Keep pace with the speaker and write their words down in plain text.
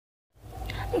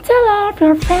Tell all of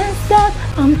your friends that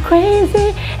I'm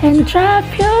crazy and drive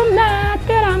you mad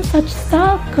that I'm such a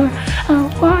stalker. Or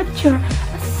what you're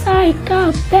a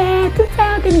psychopath. To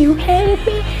tell them you hate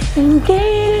me and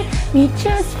gave me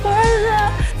just for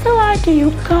love. So why do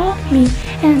you call me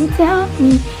and tell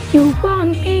me you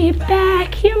want me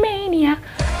back, you maniac?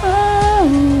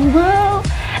 Oh, whoa,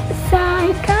 a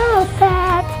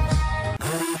psychopath.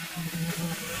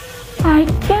 I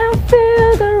can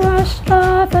feel the rush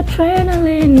of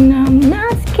adrenaline. I'm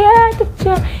not scared to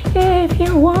jump if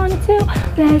you want to.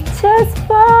 Let's just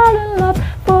fall in love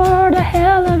for the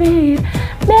hell of it.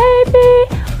 Maybe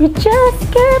we just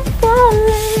keep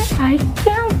falling. I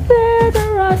can feel the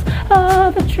rush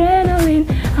of adrenaline.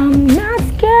 I'm not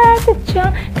scared to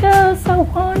jump cause I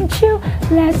want you.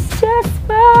 Let's just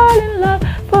fall in love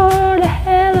for the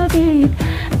hell of it.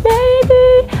 Maybe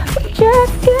we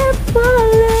just keep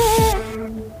falling.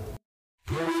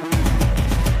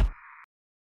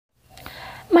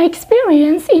 My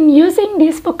experience in using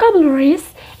these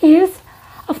vocabularies is,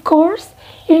 of course,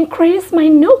 increase my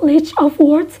knowledge of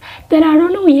words that I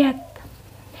don't know yet.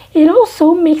 It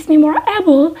also makes me more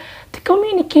able to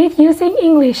communicate using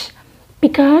English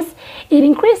because it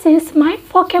increases my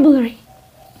vocabulary.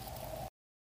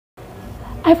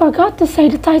 I forgot to say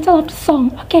the title of the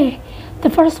song. Okay, the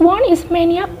first one is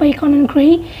Maniac by Conan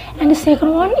Gray and the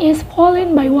second one is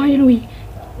Fallen by YNW.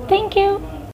 Thank you.